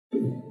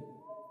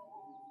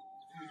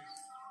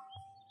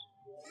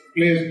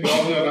Please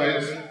close your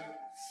eyes.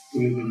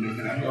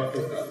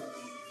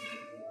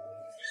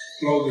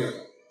 Close it.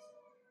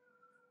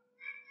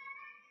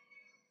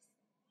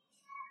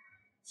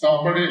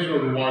 Somebody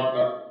should watch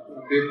that.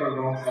 The people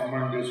don't come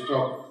and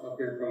disturb the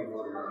people who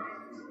are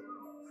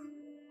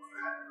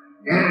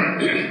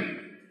here.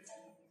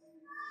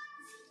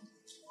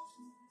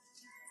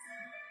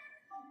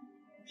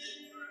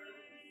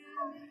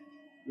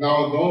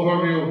 Now, those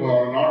of you who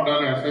have not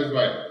done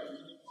SSY,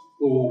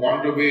 who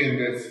want to be in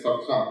this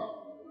satsang,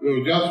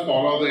 you just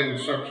follow the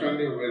instruction,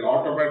 you will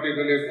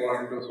automatically go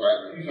into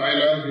silence.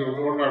 Silence, you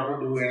don't have to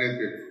do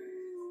anything.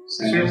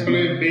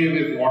 Simply be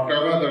with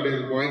whatever that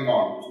is going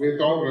on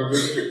without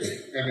resisting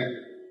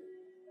anything.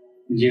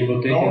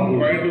 Don't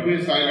try to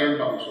be silent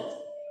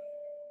also.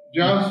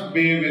 Just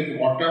be with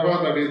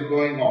whatever that is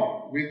going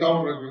on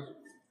without resisting.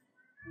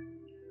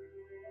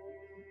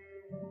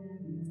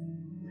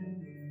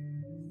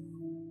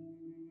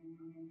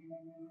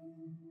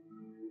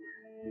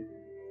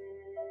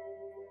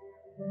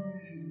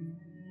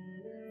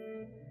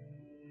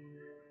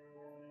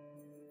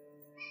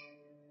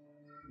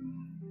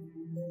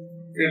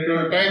 It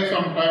will take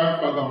some time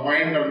for the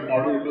mind and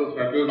body to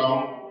settle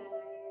down.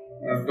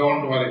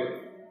 Don't worry.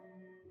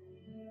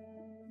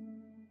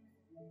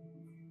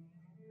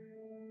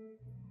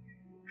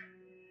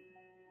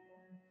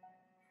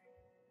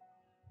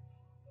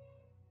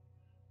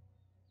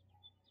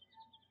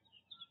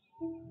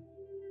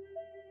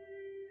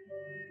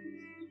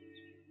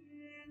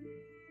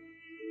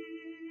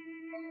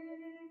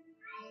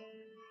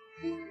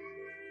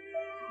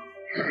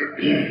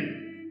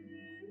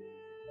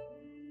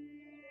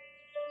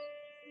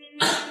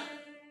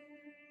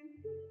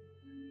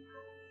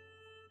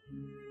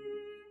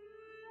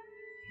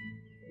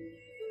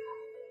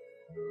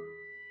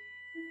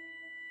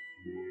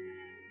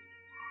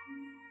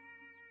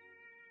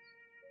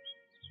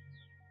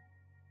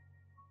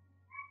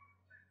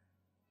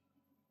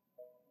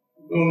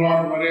 Do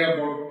not worry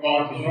about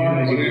thoughts,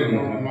 not worry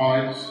about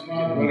noise,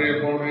 not worry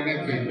about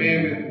anything. Be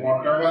with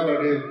whatever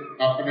that is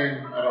happening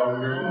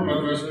around you,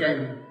 resisting,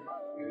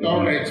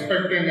 without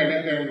expecting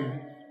anything,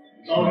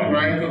 without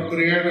trying to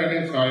create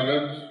any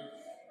silence.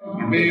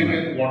 Be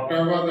with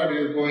whatever that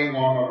is going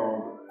on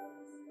around you.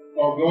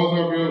 For those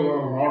of you who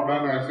have not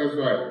done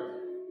SSY,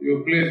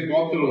 you please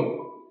go through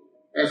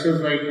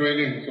SSY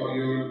training, so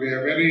you will be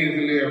very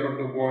easily able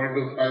to go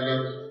into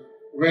silence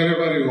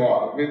wherever you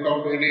are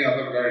without any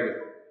other guidance.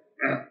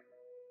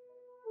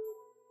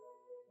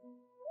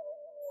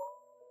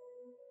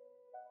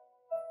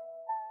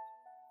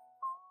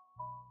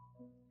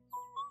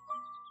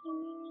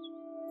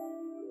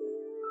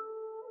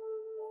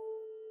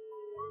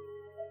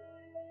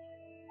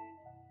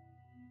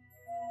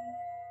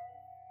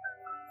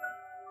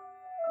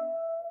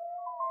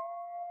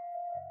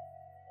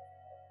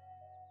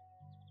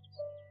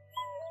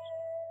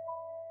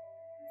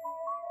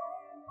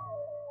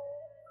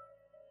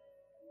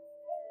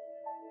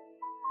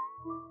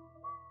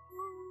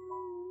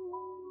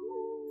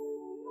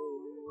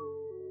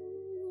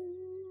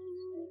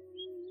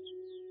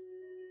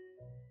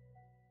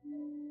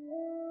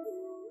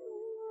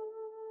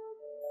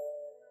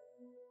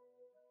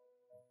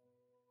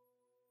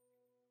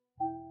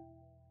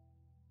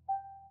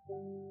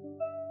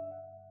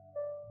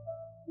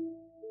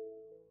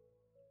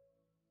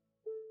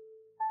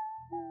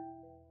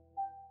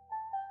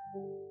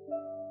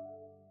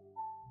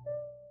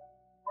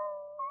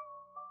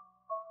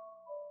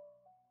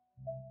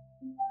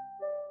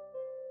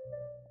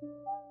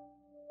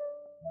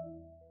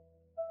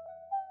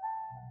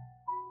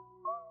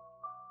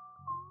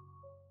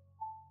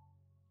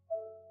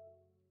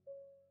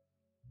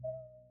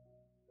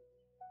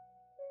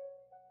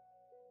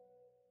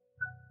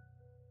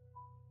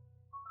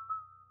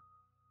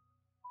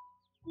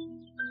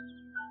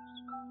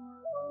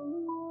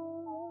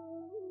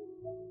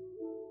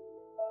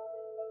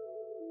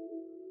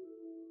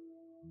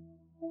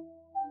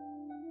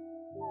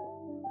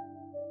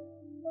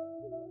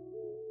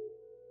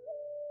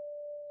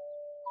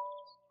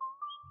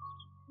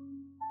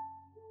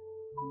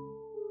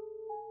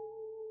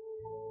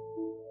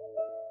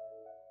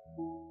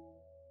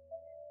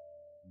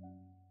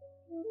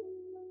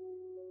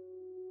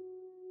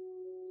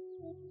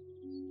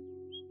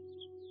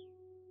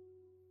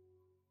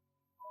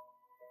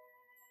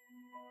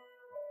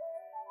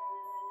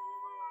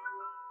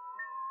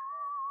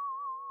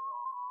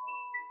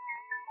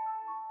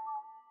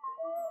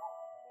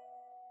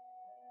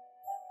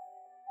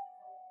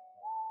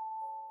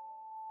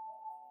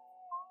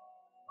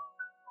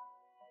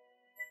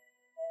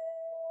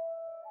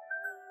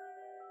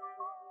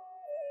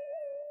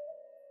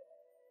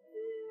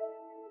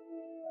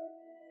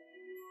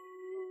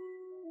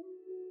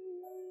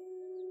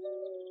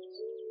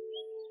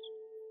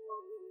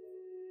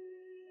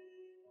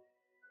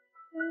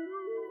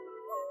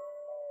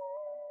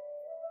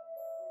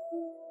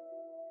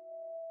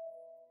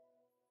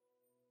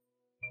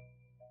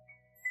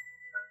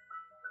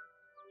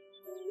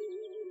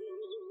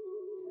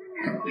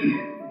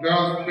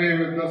 Just be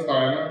with the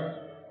silence.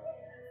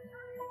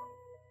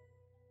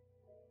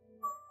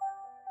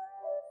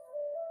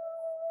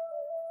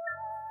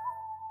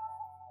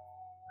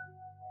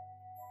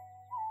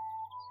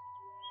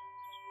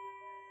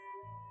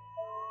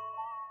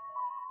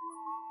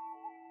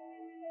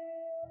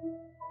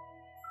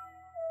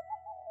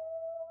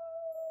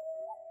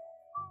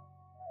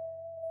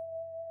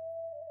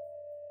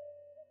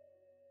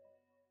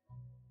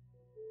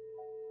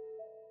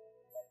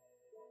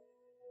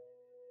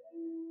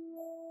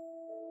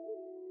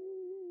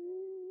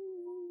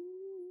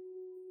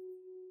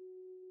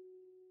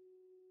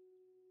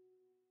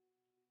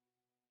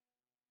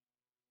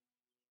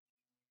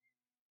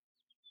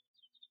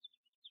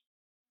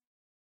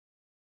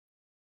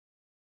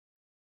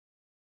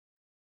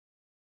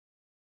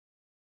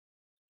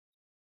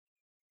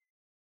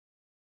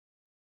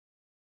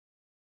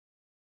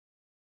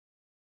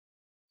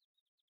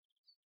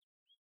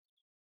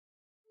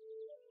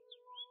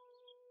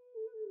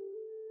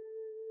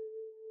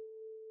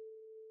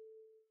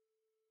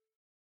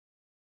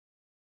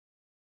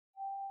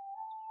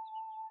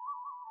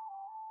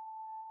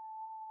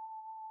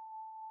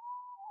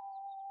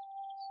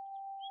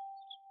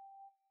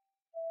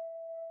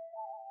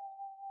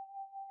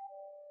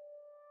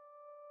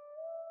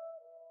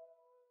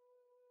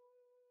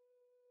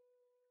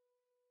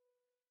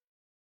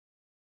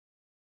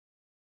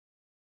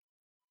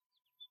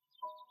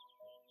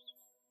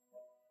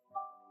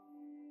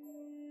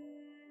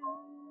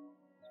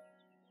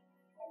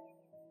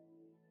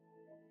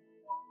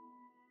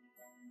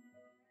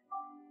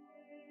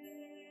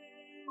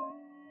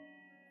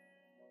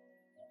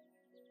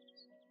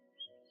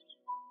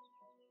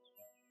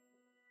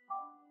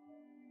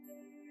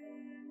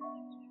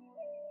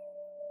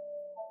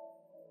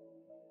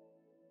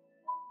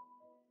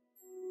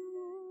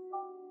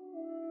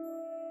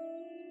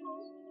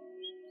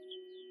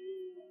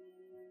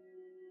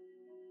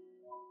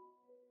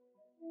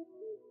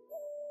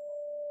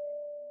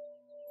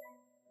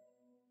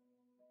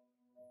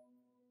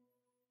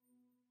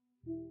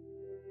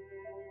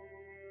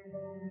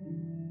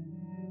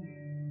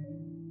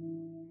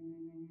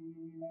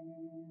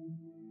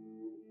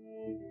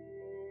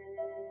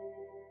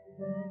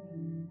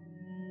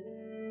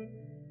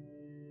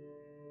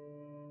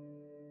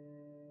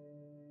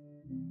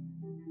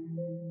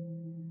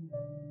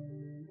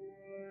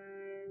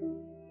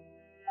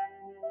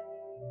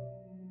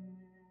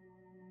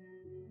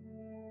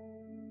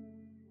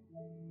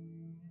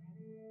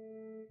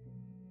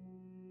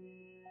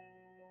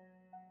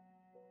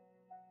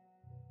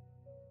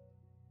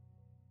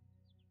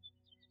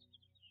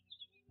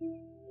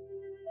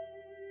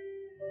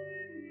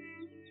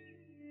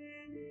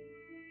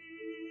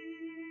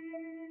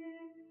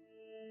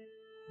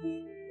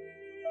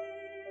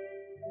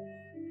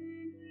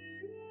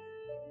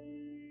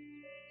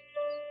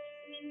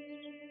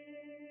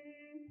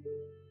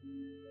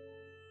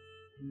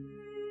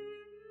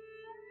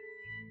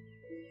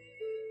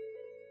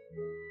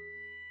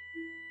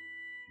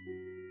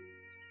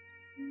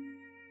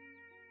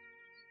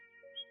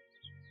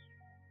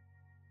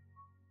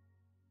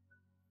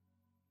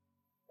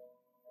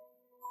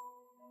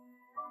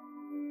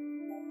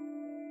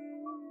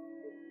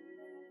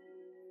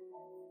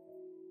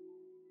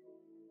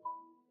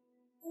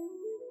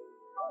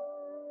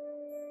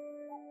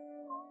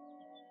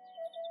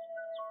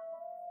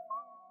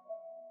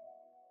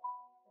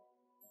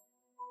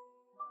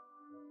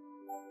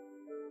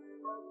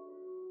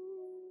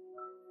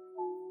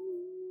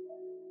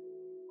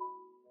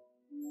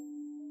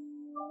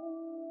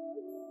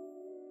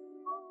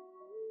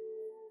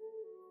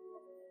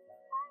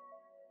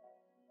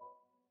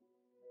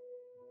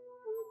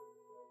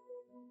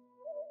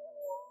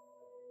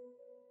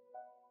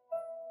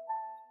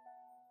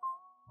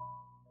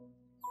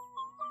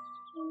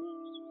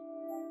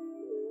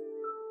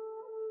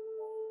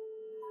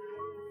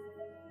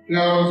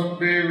 Just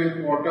be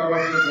with whatever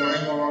is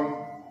going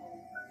on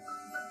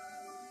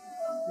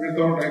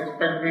without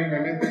expecting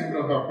anything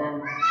to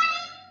happen.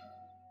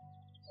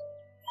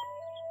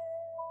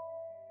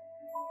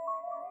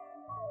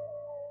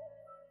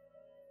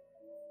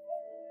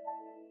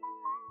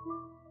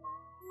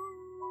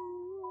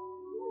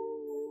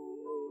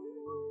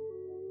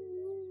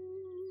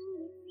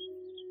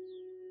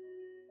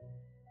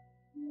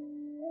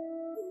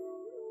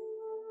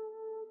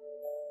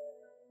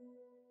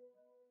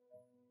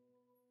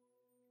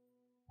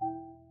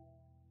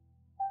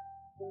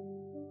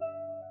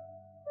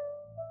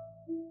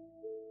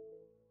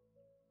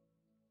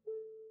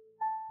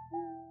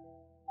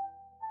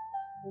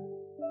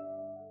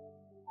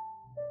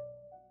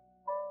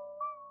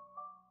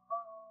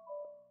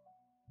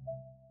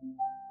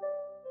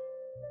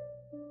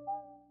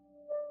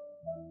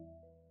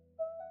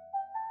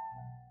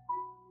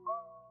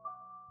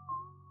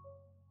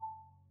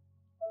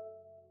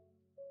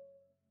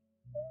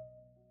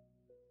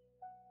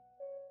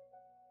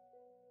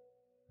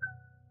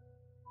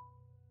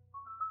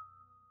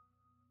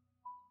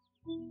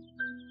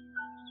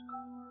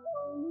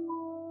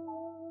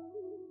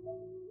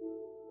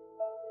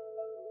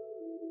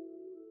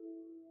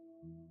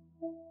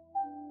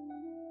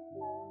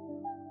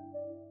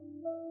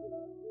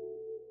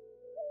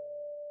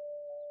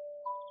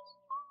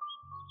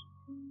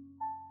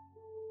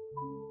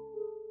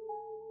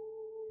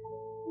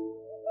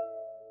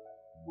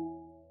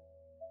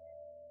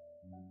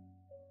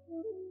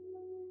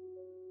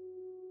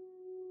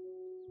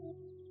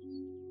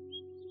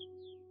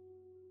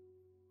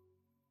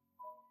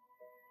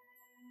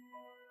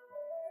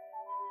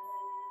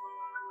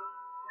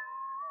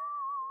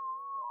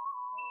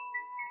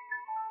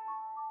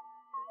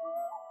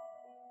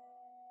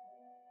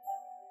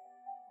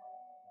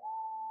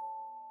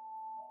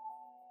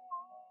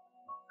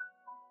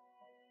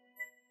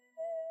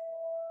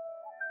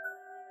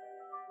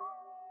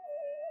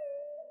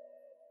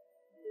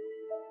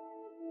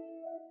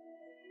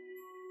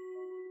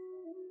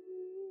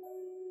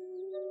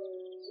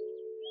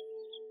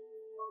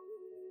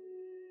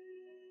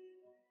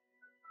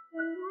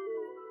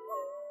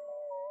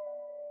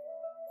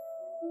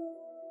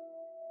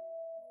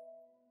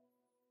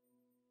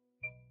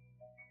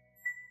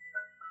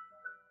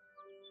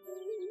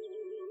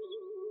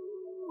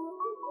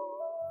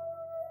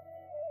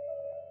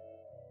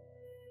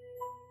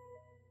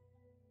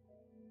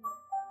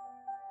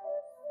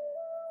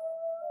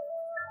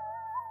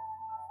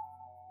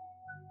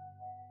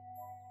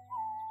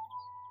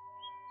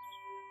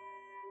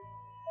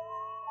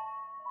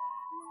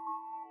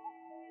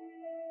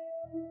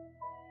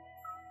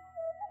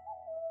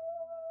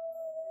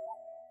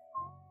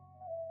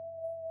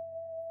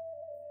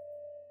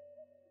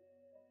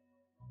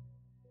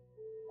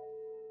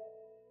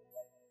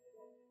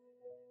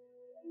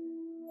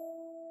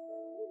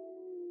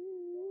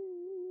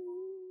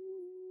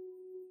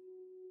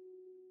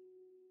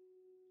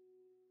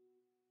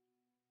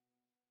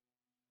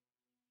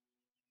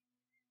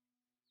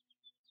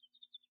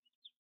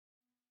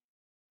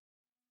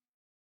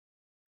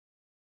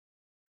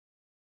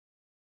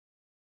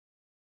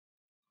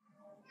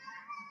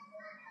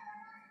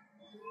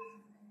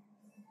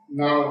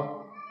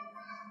 Now,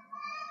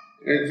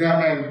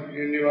 examine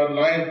in your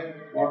life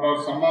what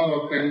are some of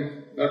the things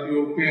that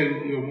you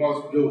feel you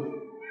must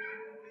do.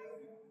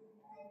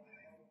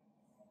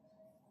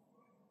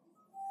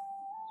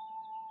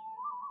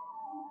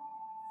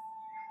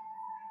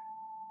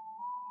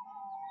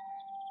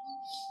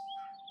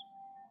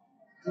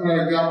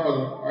 For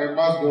example, I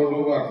must go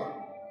to work,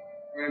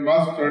 I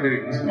must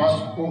study, I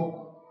must cook.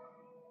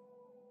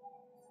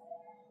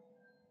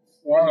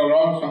 What are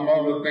all some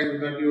of the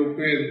things that you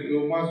feel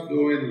you must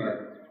do in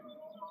life?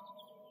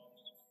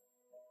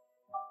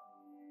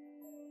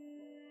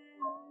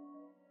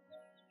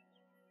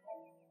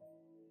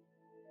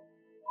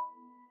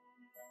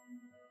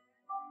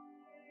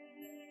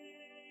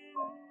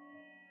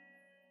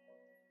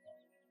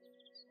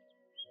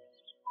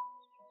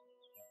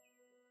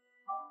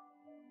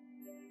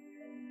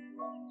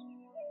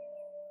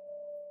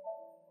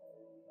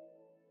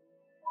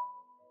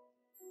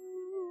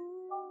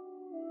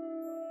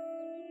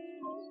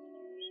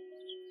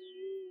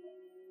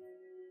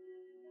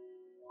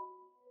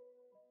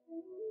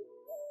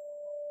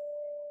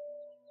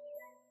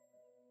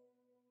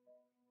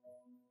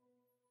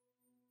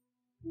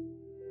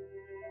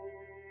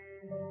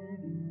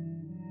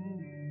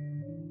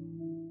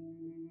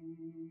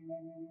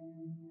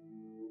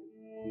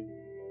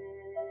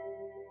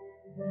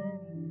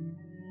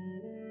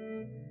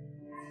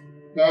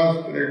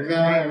 Just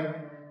examine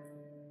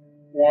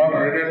what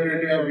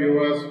identity of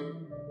yours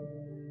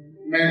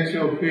makes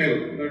you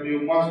feel that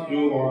you must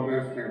do all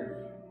these things.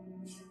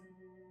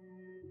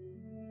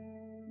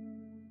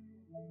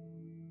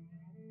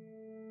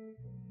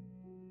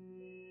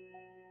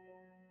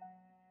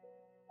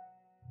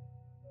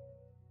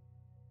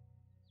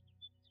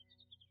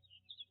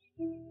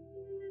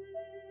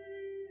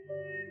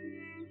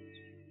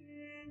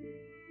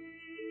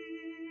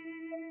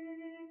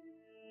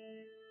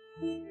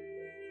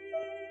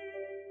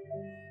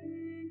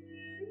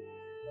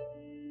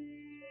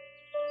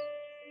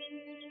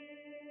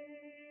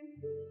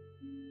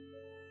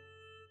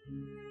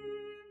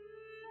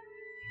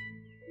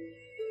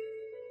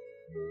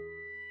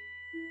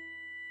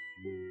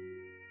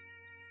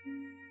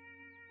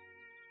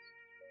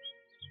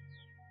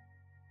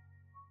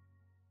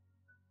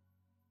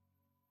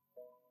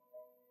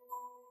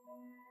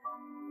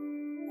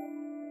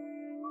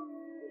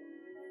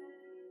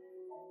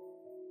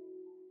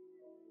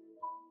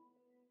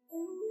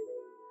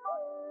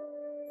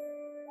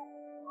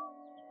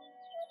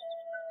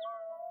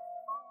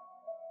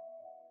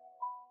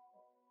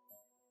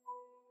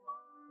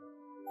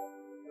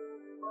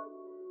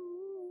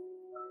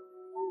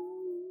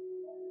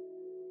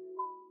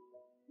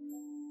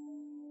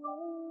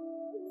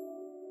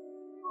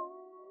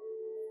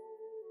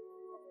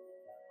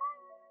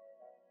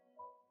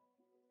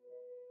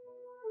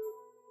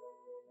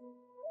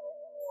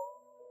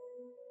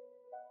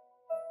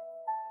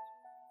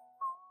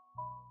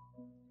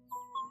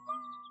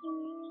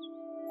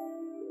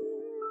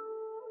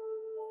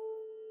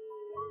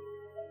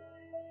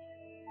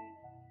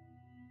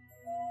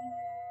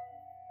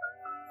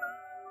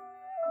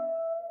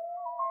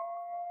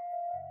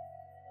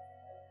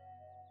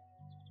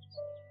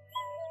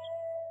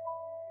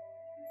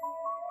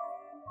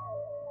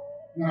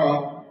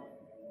 Now,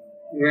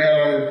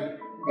 realize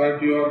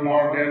that you are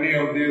not any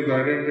of these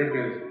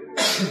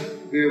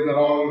identities. These are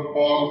all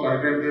false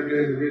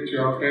identities which you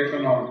have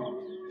taken on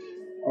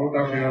out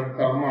of your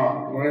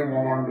karma, going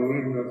on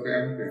doing the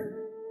same thing.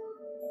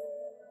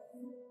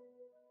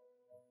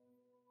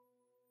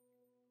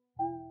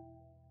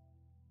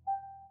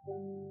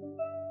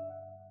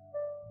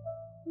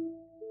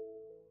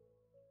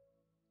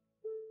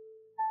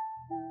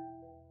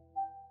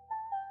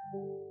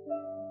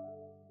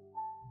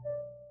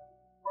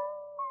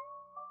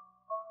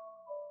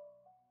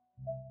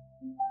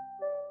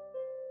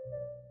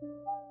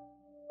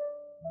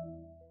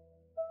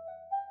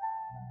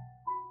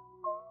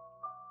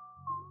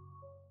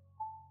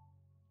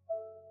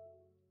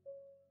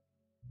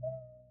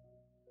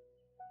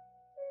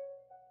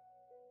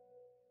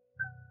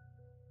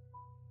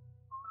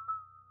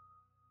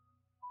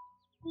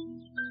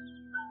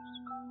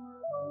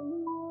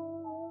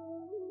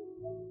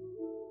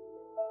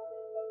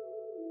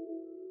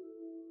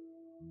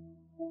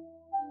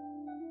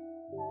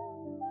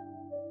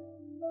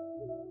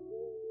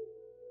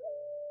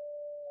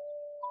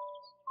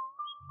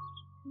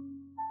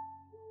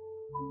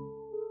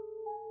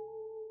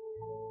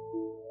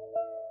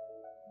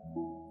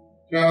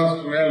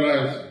 Just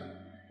realize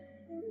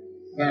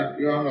that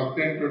you have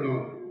nothing to do.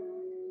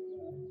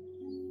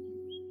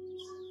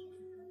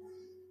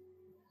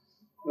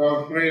 You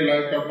are free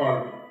like a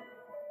bird.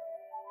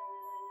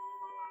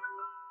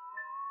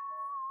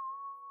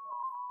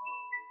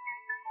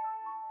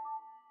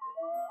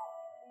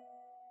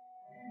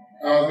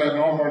 As a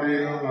nobody,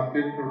 you have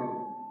nothing to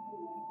do.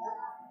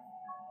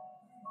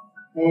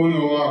 Who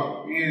you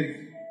are is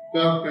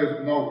just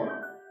as nobody.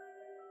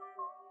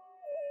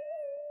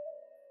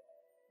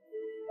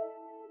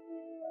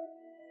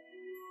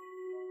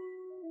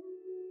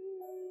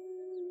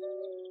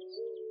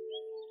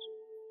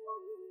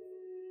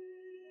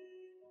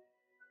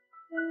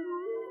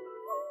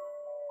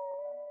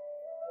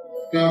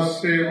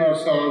 Just see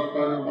yourself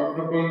as a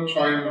wonderful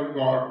child of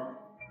God,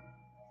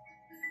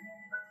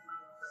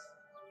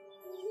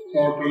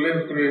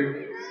 totally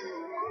free,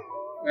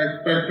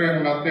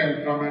 expecting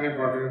nothing from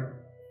anybody.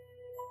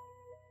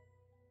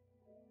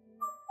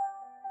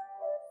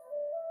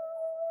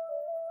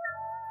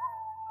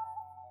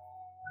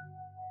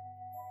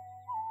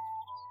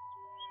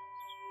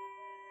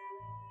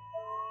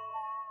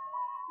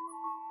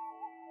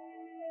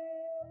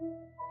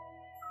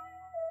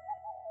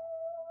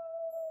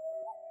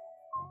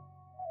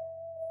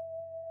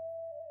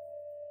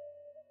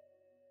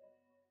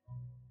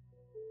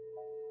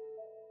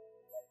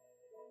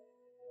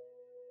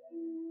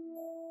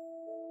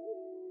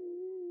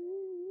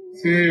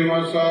 See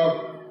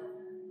yourself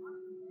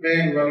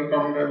being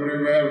welcomed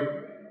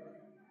everywhere.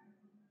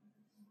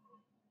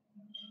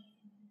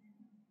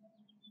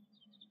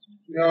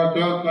 You are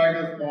just like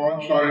a small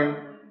child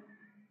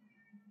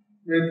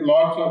with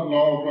lots of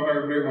love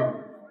for everyone.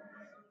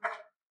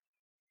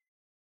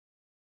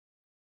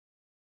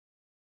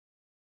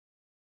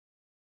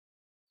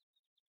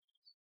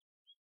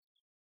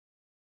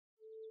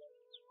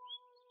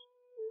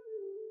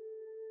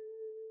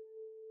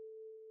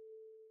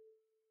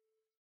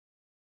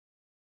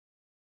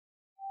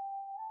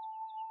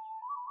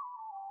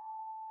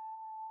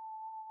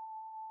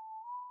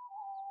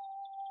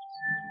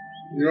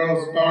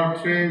 You start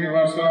seeing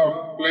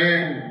yourself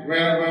playing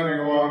wherever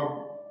you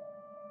are,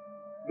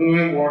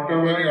 doing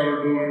whatever you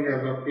are doing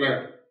as a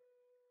play.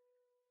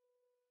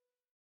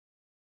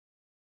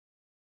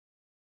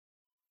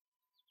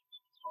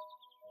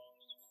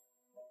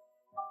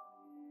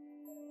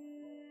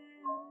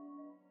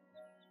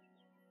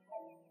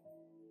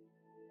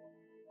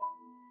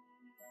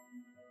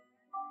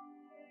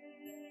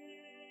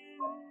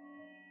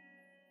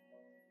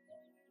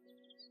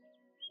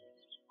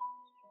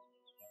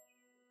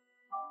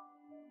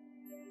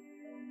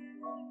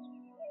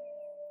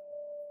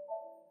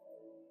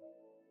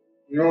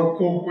 You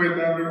cook with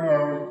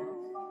everyone,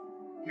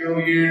 you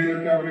eat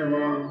with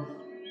everyone,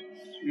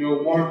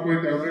 you work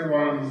with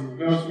everyone,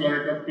 just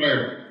like a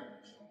play.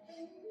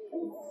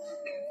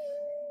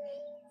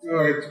 You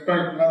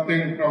expect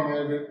nothing from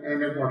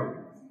anybody.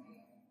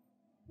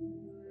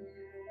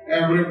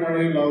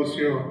 Everybody loves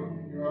you.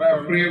 You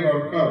are a free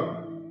worker.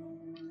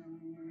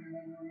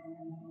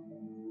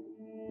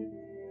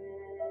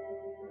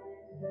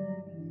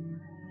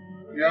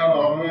 You are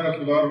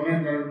always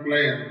learning and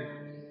playing,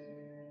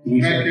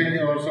 making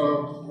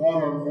yourself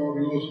more and more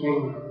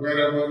useful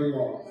wherever you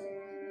are.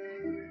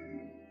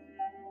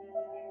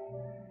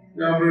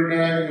 Every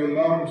day you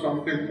learn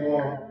something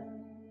more.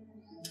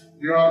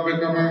 You are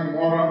becoming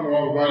more and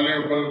more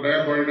valuable day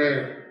by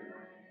day.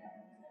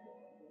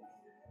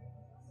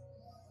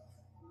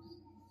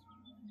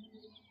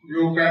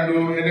 You can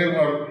do any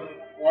work,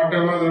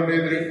 whatever that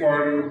is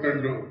required, you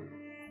can do.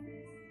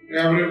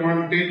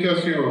 Everyone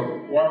teaches you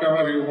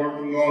whatever you want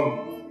to learn.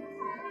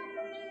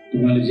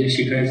 तुम्हाला जे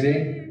शिकायचे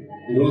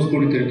रोज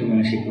कोणीतरी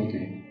तुम्हाला शिकवते.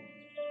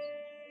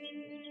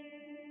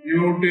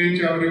 You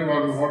teach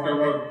everyone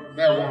whatever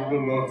they want to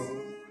learn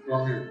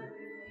from you.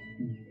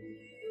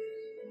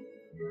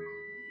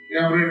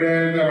 Every day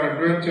is an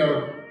adventure.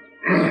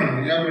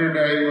 Every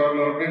day you are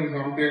learning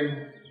something.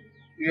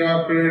 You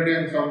are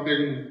creating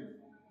something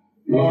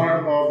more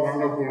and more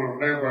wonderful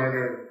day by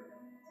day.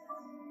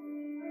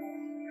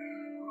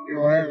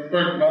 You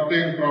expect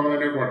nothing from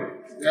anybody.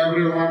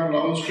 Everyone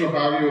loves to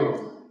have you.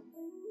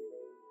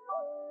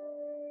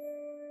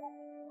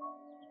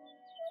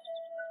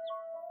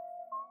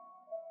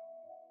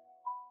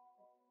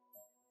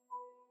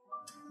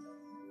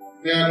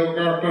 They look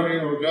after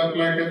you just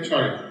like a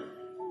child.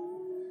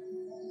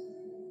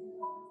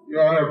 You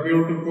are a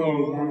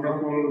beautiful,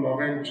 wonderful,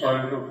 loving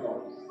child of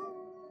God.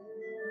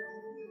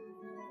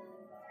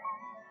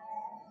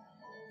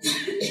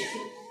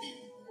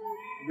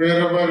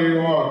 Wherever you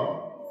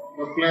are,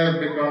 the place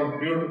becomes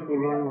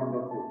beautiful and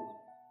wonderful.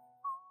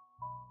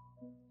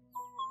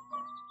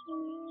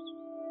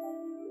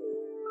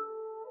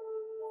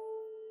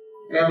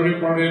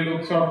 Everybody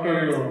looks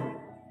after you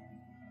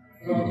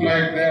just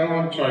like their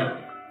own child.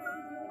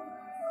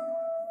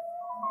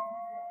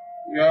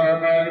 You are a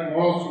very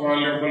most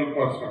valuable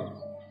person.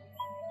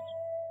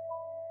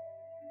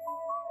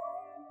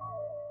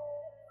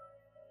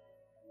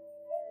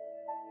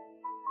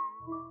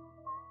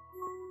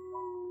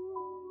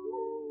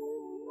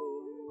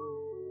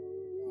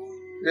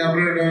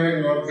 Every day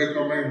you are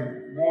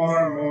becoming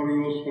more and more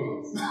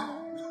useful,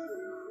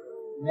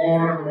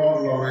 more and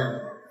more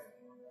loving.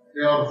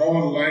 Your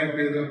whole life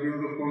is a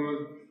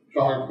beautiful,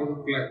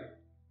 joyful play.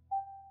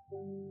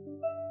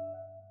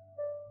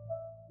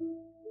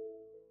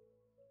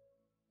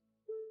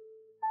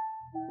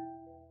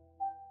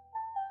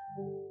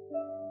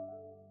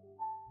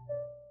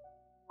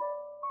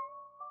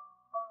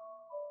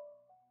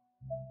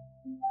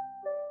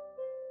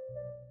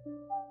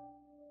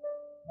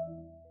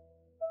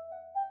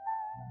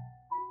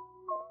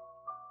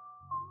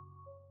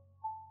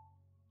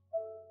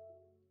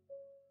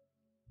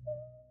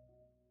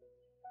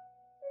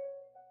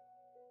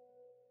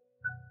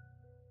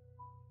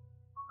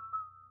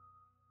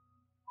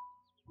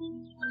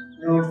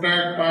 You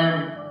take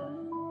time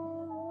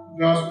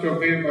just to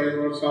be by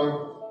yourself,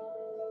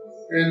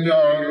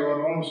 enjoy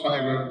your own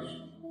silence.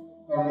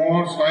 The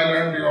more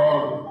silent you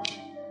are,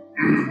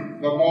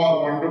 the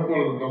more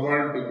wonderful the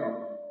world becomes.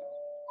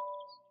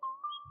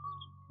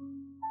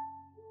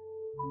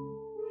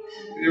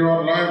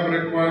 Your life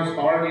requires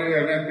hardly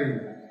anything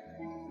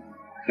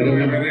to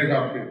be very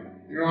happy.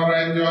 You are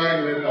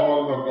enjoying with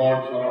all the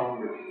gods around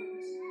you.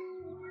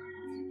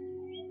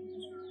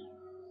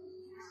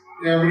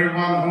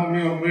 Everyone whom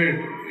you meet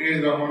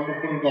is a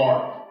wonderful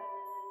God.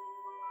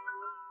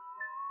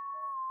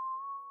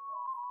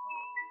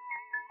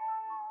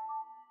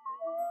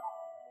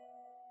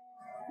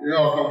 You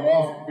are the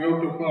most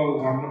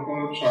beautiful,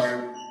 wonderful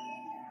child.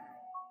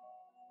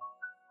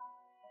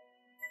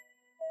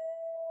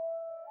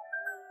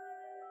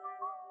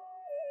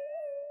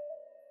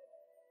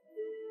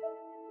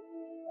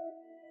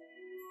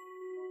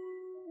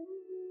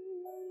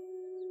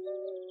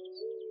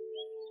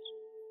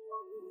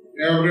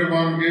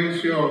 Everyone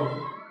gives you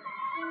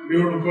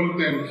beautiful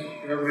things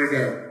every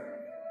day.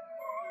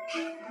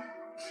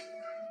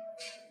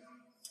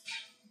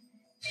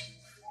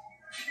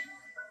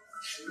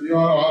 You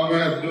are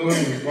always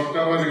doing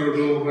whatever you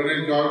do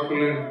very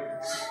joyfully,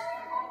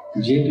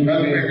 helping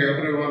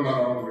everyone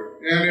around you.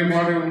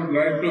 Anybody would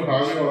like to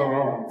have you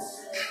around.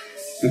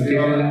 You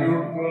are a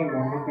beautiful,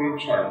 wonderful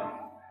child.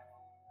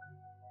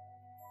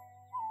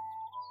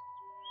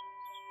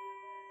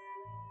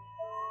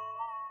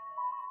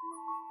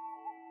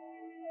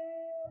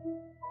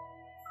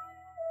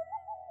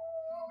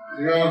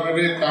 You are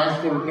very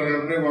thankful to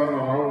everyone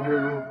around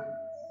you.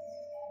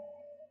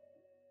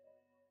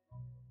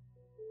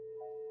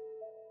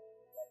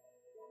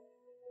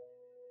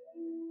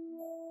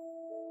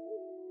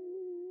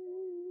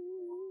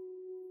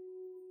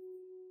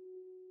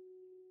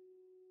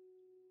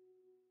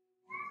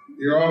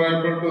 You are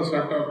able to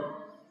set up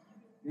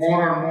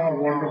more and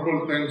more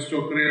wonderful things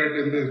to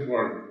create in this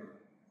world.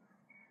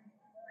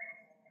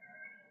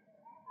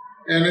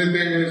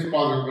 Anything is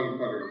possible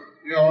for you.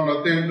 You have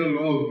nothing to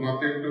lose,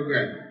 nothing to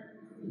gain.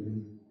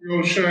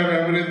 You share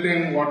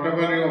everything,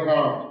 whatever you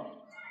have,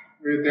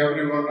 with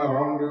everyone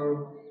around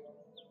you.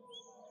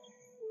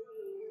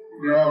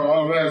 You are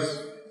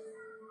always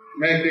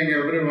making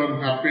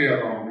everyone happy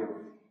around you.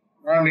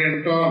 And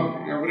in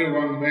turn,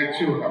 everyone makes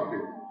you happy.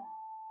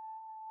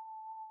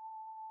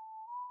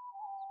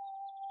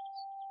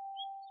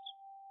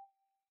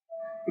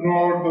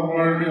 Throughout the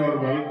world, you are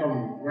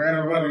welcome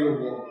wherever you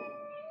go.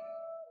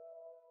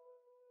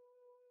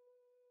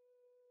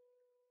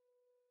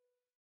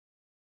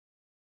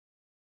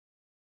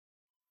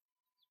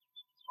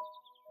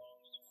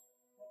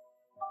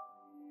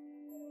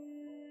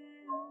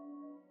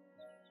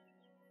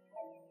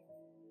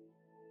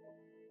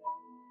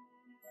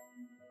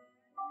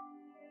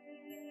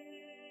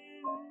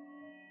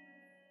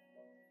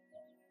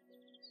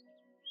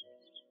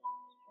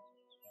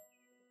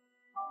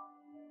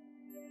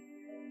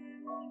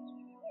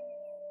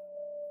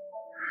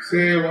 See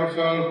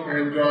yourself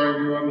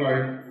enjoying your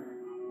life.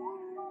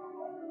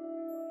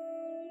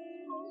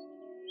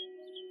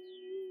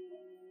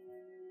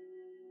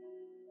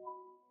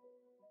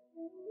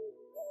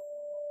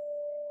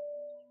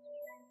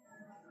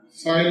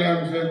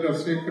 Silence is the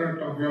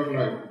secret of your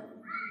life.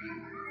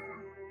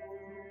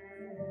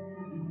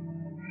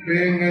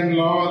 Being in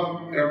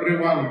love with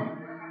everyone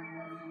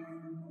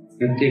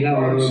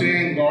and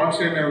seeing gods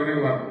in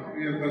everyone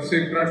is the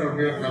secret of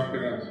your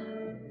happiness.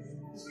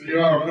 You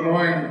are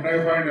growing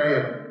day by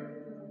day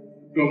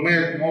to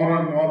make more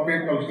and more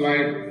people's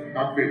life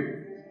happy.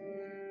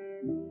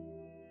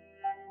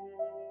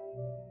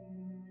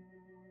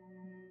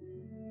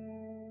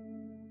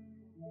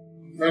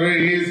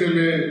 Very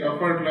easily,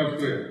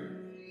 effortlessly.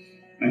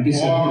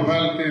 More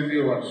wealth is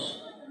yours.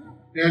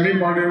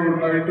 Anybody would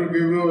like to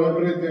give you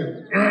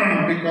everything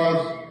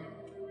because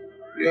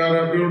you are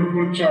a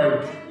beautiful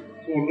child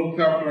who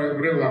looks after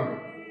everyone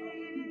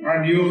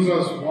and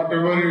uses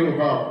whatever you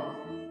have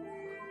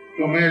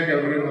to make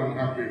everyone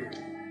happy.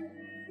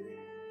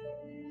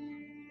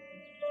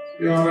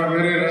 You are a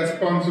very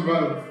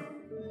responsible,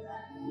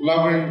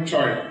 loving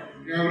child.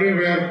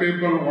 Everywhere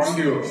people want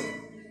you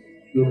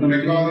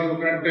because you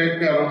can take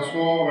care of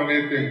so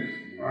many things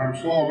and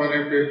so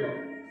many people.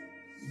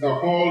 The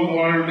whole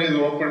world is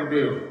open to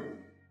you.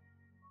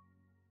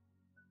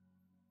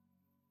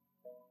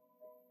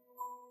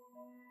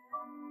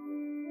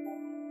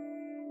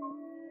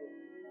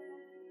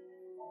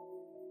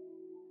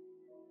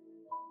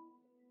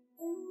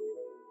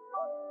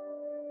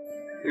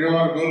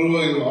 Your Guru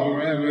is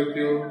always with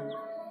you.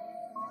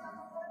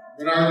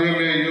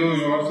 Gradually you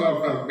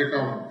yourself have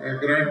become a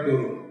great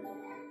Guru.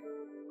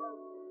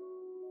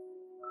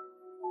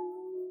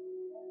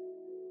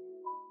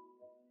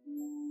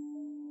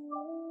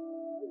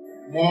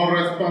 More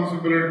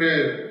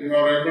responsibility you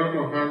are able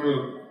to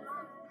handle,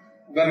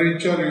 the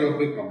richer you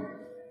become.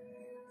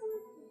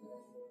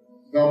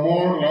 The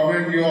more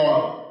loving you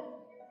are,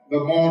 the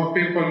more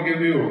people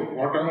give you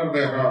whatever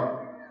they have,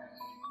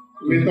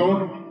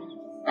 without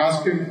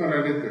asking for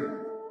anything.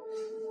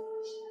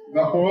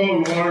 The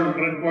whole world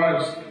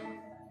requires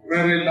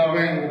very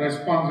loving,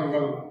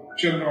 responsible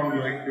children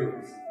like you.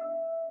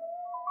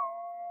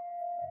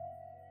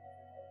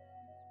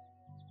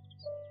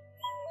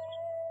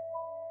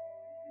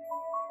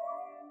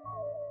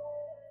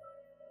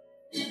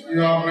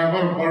 You are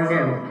never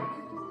burdened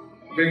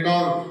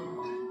because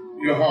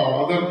you have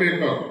other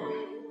people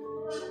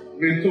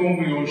with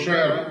whom you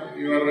share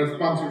your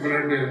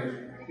responsibility,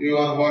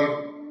 your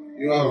work,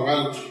 your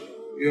wealth,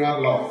 your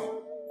love.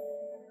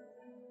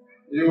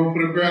 You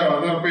prepare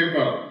other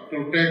people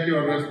to take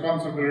your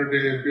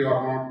responsibility if you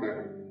are not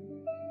there.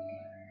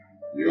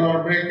 You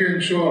are making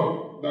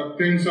sure that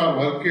things are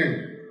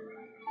working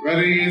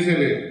very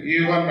easily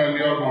even when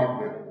you are not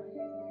there.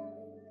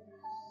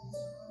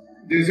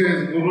 This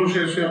is Guru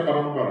Shishya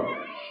Parampara.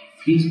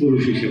 हीच गुरु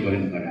शिष्य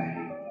परंपरा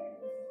आहे.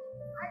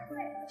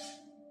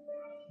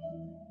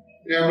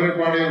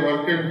 Everybody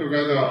working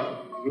together,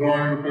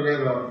 growing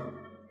together,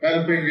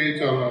 helping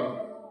each other,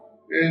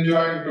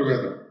 enjoying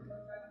together.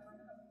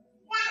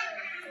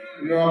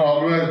 You are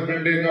always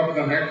building up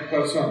the next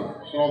person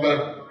so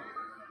that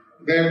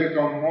they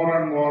become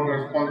more and more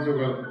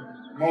responsible,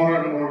 more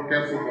and more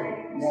capable,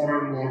 more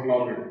and more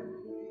loving.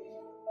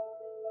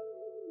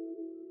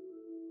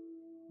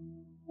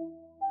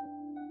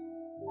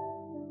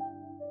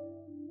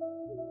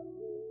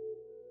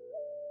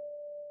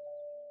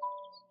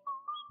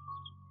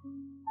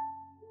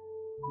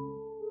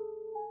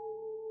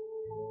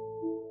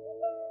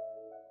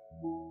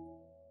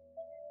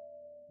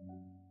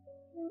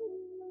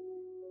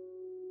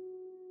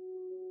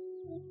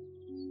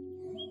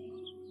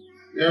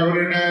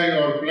 Every day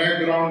your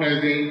playground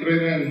is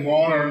increasing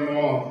more and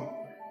more.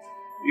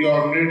 You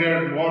are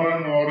needed more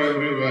and more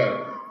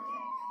everywhere.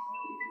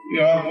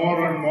 You are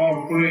more and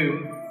more free.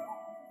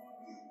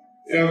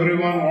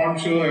 Everyone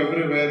wants you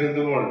everywhere in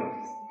the world.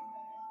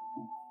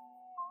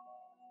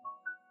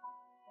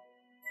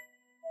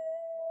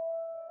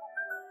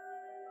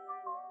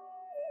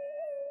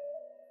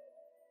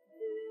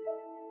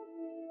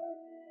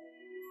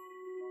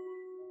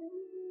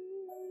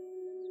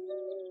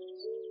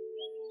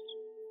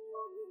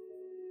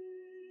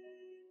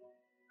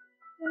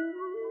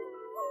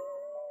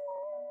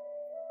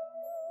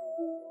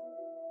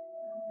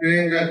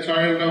 Being a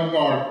child of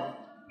God,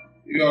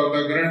 you are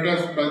the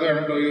greatest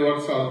present to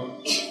yourself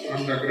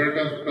and the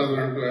greatest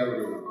present to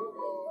everyone.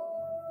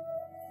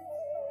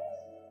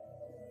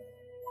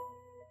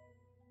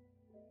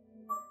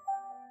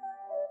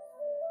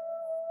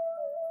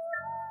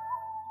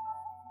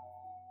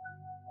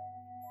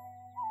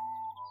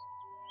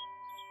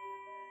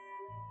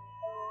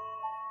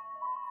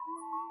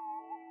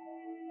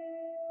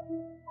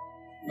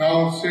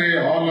 Now see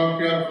all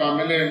of your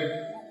family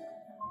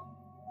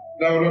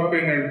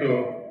developing into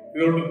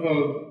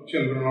beautiful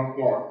children of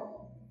God.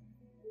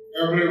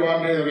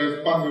 Everyone is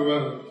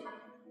responsible,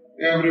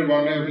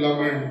 everyone is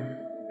loving,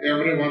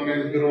 everyone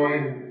is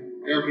growing,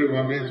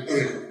 everyone is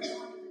free.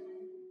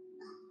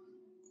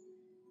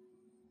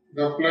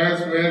 The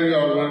place where you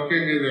are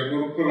working is a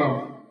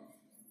Gurukulam,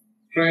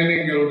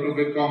 training you to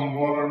become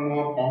more and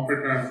more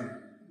competent,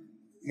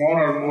 more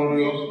and more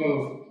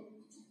useful,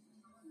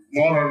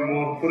 more and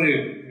more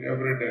free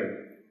every day.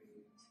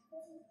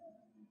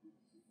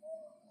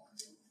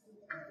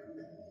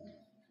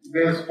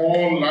 This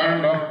whole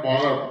land of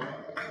Bharat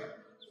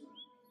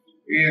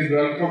is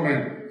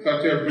welcoming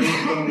such a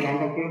beautiful,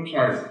 wonderful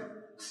child.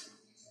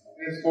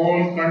 This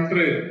whole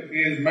country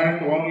is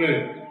meant only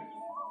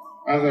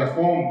as a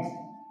home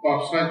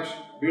for such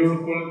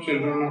beautiful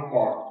children of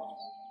God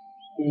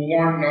who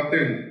want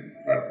nothing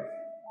but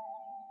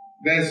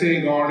they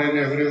see God in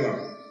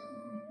everyone.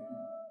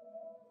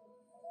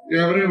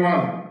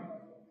 Everyone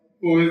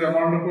who is a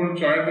wonderful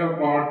child of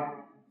God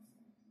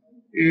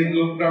is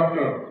looked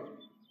after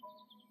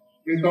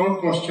without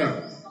question.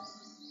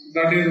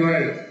 That is why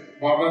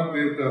Bharat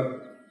is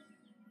the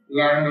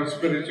land of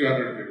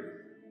spirituality.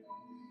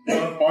 You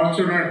are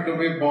fortunate to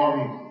be born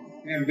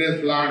in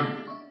this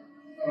land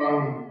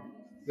from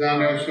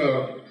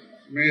Janeshwar,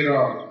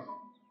 Meera.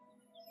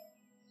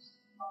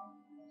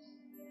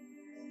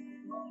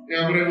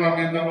 Everyone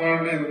in the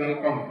world is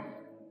welcome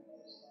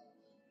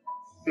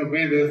to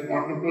be this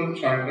wonderful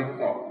child of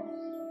God.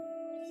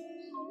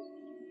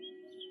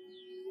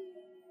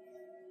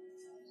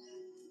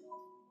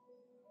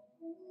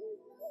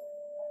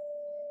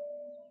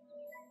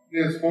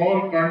 This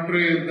whole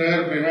country is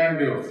there behind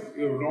you.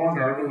 You don't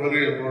have to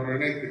worry about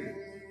anything.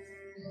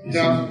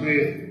 Just be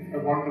a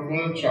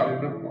wonderful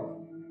child of God.